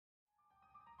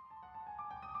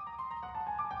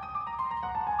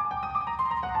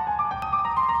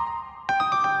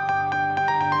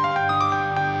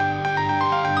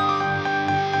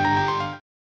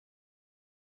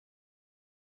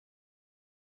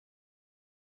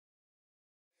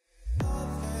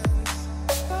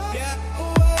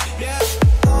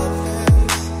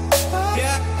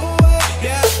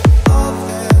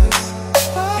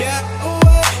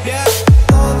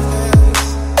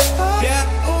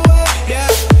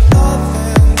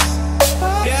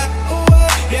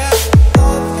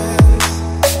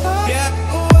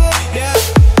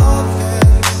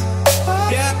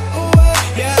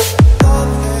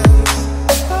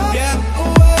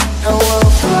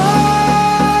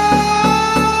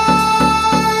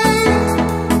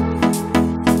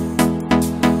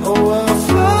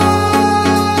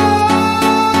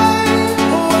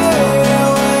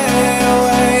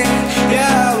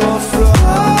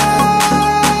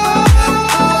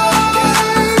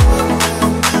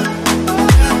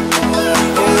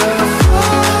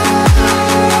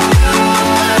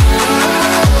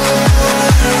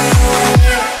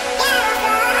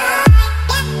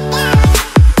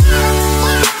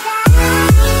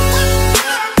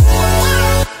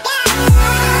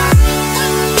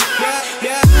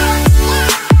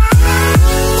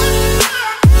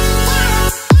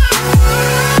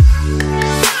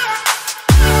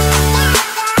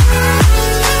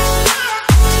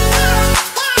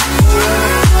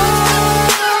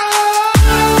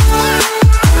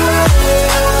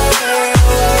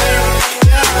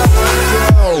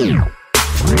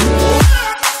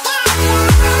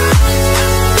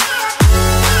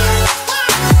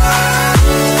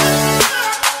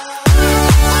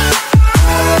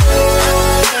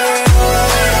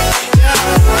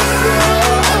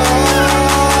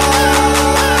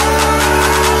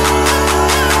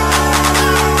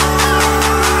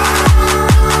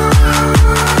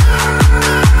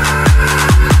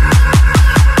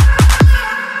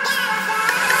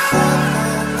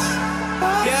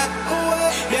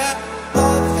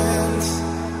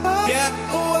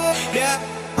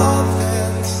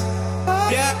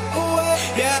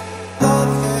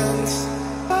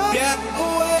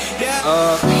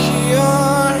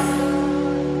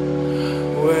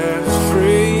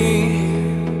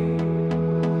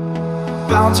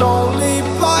bound only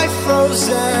by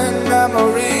frozen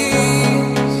memories.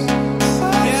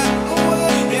 Get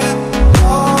away, get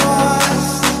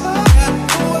lost, get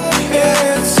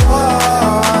away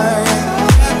inside.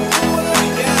 Get away,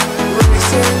 get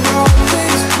racing all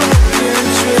these broken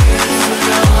dreams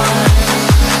tonight.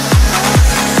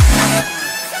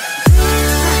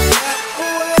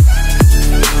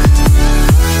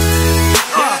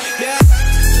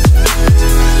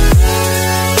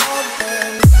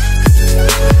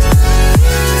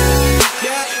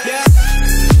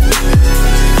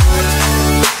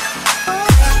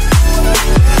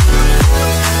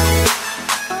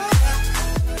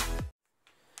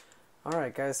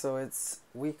 Alright guys, so it's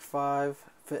week 5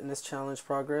 fitness challenge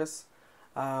progress.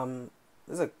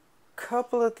 There's a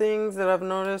couple of things that I've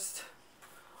noticed.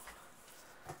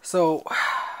 So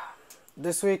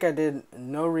this week I did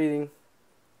no reading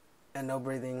and no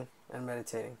breathing and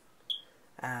meditating.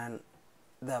 And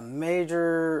the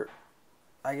major,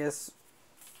 I guess,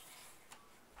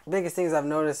 biggest things I've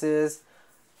noticed is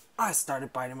I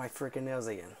started biting my freaking nails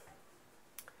again.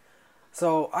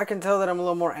 So I can tell that I'm a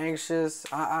little more anxious.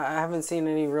 I haven't seen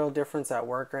any real difference at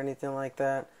work or anything like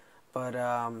that. But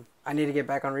I need to get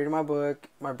back on reading my book,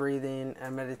 my breathing,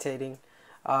 and meditating.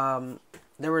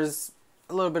 There was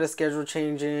a little bit of schedule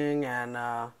changing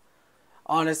and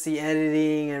honestly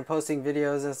editing and posting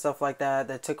videos and stuff like that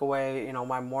that took away,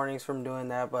 my mornings from doing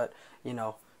that. But,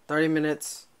 30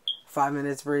 minutes, 5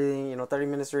 minutes breathing, 30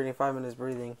 minutes reading, 5 minutes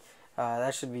breathing.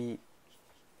 That should be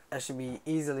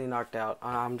easily knocked out.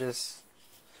 I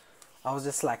was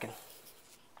just slacking.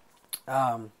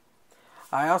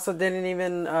 I also didn't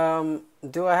even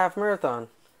do a half marathon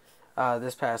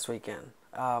this past weekend.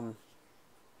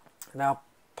 Now,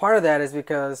 part of that is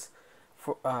because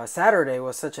Saturday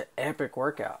was such an epic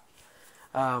workout.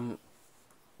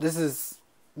 This is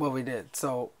what we did.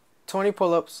 So, 20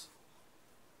 pull-ups,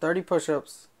 30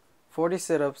 push-ups, 40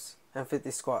 sit-ups, and 50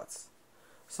 squats.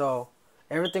 So,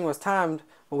 everything was timed,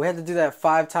 but we had to do that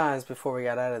 5 times before we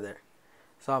got out of there.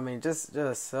 So, I mean, just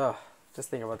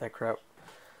think about that crap.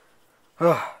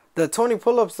 The 20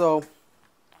 pull-ups, though,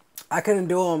 I couldn't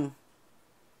do them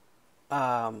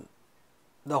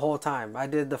the whole time. I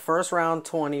did the first round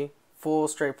 20 full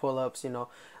straight pull-ups,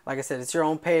 Like I said, it's your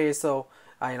own pace, so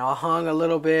I hung a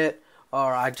little bit,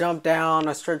 or I jumped down,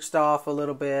 I stretched off a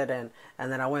little bit, and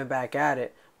then I went back at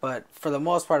it. But for the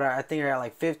most part, I think I got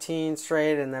like 15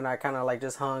 straight, and then I kind of like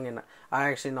just hung, and I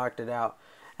actually knocked it out.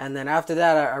 And then after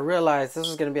that, I realized this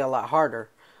was going to be a lot harder.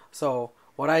 So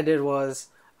what I did was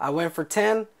I went for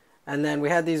 10, and then we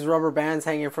had these rubber bands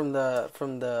hanging from the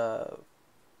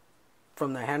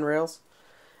handrails,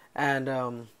 and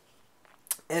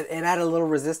it added a little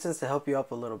resistance to help you up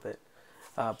a little bit.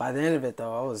 By the end of it,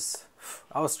 though,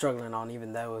 I was struggling on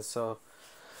even those. So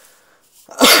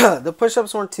the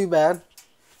push-ups weren't too bad.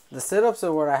 The sit-ups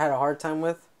are what I had a hard time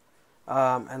with,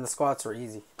 and the squats were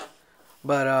easy.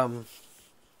 But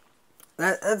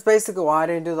that's basically why I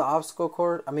didn't do the obstacle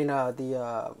course. I mean,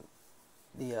 the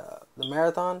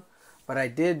marathon. But I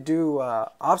did do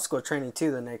obstacle training too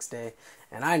the next day,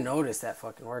 and I noticed that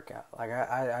fucking workout. Like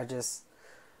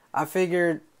I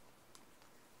figured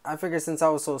since I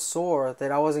was so sore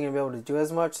that I wasn't gonna be able to do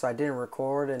as much, so I didn't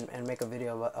record and make a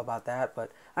video about that. But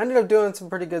I ended up doing some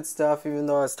pretty good stuff, even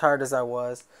though as tired as I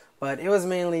was. But it was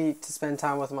mainly to spend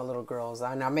time with my little girls,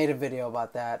 and I made a video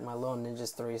about that, my little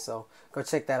Ninjas 3. So go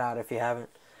check that out if you haven't.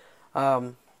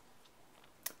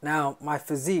 Now my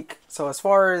physique. So as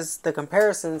far as the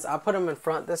comparisons, I put them in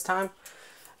front this time,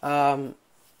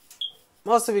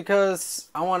 mostly because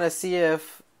I want to see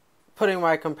if putting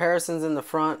my comparisons in the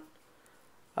front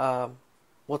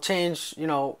will change,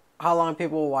 how long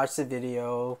people will watch the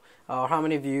video, or how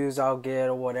many views I'll get,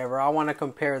 or whatever. I want to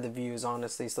compare the views,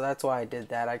 honestly, so that's why I did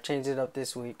that. I changed it up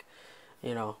this week. I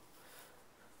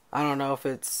don't know if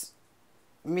it's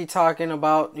me talking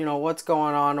about, what's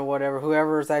going on or whatever.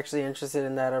 Whoever is actually interested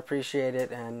in that, I appreciate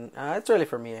it, and it's really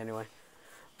for me anyway.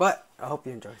 But I hope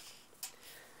you enjoy.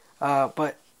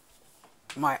 But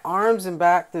my arms and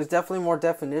back, there's definitely more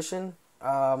definition.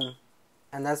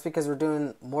 And that's because we're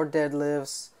doing more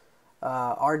deadlifts,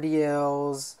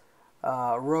 RDLs,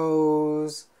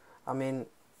 rows. I mean,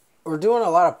 we're doing a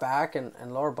lot of back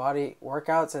and lower body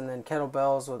workouts, and then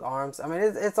kettlebells with arms. I mean,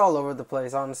 it's all over the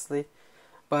place, honestly.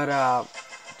 But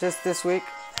just this week,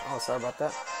 oh, sorry about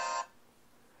that.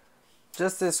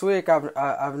 Just this week,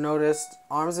 I've noticed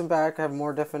arms and back have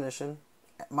more definition.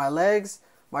 My legs,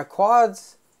 my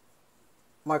quads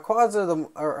are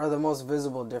the most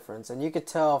visible difference, and you could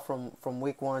tell from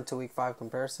week 1 to week 5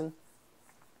 comparison.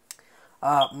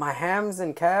 My hams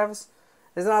and calves,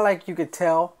 it's not like you could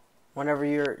tell whenever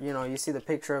you see the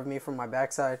picture of me from my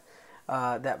backside,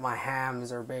 that my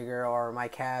hams are bigger or my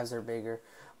calves are bigger.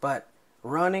 But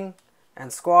running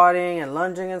and squatting and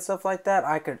lunging and stuff like that,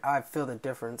 I feel the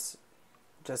difference.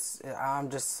 I'm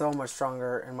just so much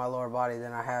stronger in my lower body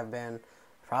than I have been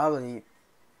probably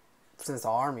since the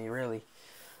army, really.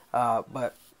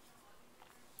 But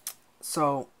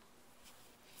so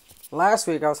last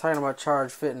week I was talking about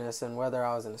Charge Fitness and whether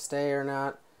I was going to stay or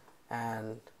not,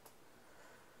 and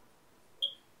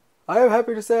I am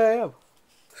happy to say I am.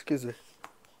 Excuse me.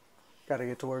 Gotta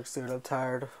get to work soon. I'm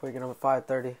tired. Waking up at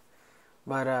 5:30.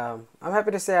 But I'm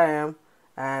happy to say I am,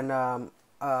 and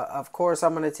of course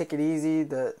I'm gonna take it easy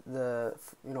the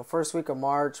first week of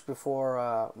March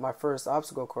before my first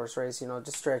obstacle course race.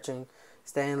 Just stretching,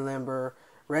 staying limber,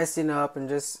 resting up, and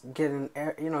just getting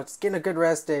a good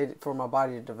rest day for my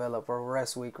body to develop, or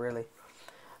rest week really.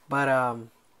 But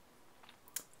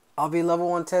I'll be level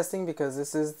 1 testing because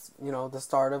this is the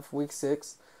start of week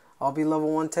 6. I'll be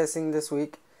level 1 testing this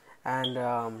week, and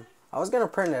I was gonna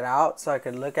print it out so I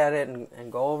could look at it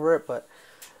and go over it, but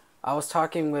I was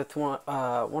talking with one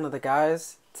of the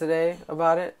guys today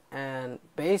about it, and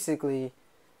basically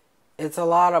it's a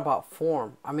lot about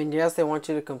form. I mean, yes, they want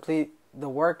you to complete the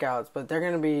workouts, but they're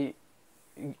gonna be,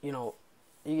 you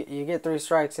get 3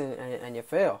 strikes and you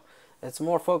fail. It's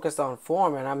more focused on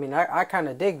form, and I mean, I kind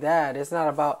of dig that. It's not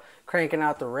about cranking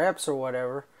out the reps or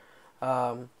whatever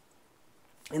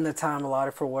in the time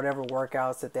allotted for whatever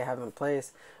workouts that they have in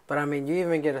place. But I mean, you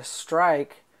even get a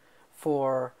strike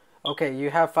for, okay, you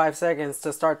have 5 seconds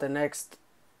to start the next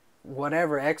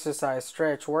whatever exercise,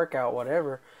 stretch, workout,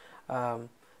 whatever.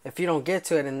 If you don't get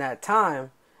to it in that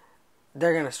time,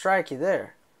 they're going to strike you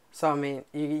there. So I mean,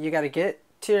 you got to get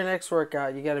to your next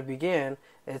workout. You got to begin.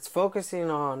 It's focusing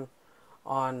on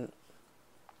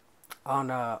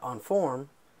form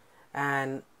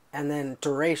and then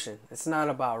duration. It's not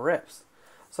about reps.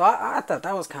 So I thought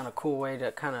that was kind of cool way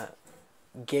to kind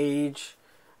of gauge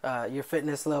your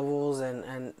fitness levels,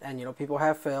 and people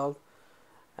have failed,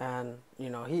 and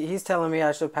he's telling me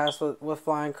I should pass with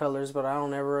flying colors, but I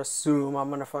don't ever assume I'm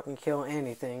gonna fucking kill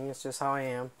anything. It's just how I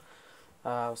am.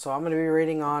 So I'm gonna be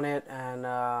reading on it, and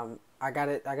I got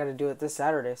to do it this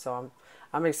Saturday. So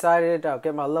I'm excited. I'll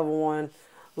get my level 1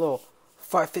 little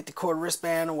 550 cord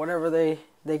wristband or whatever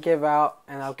they give out,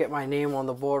 and I'll get my name on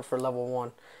the board for level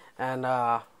 1. And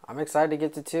I'm excited to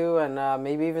get to 2 and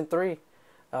maybe even 3.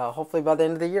 Hopefully by the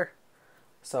end of the year.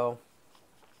 So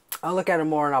I'll look at it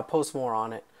more and I'll post more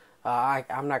on it.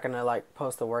 I'm not going to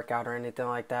post a workout or anything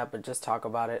like that, but just talk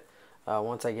about it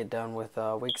once I get done with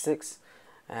week 6.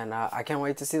 And I can't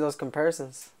wait to see those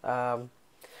comparisons.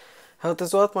 Health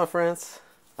is wealth, my friends.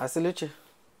 I salute you.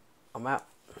 I'm out.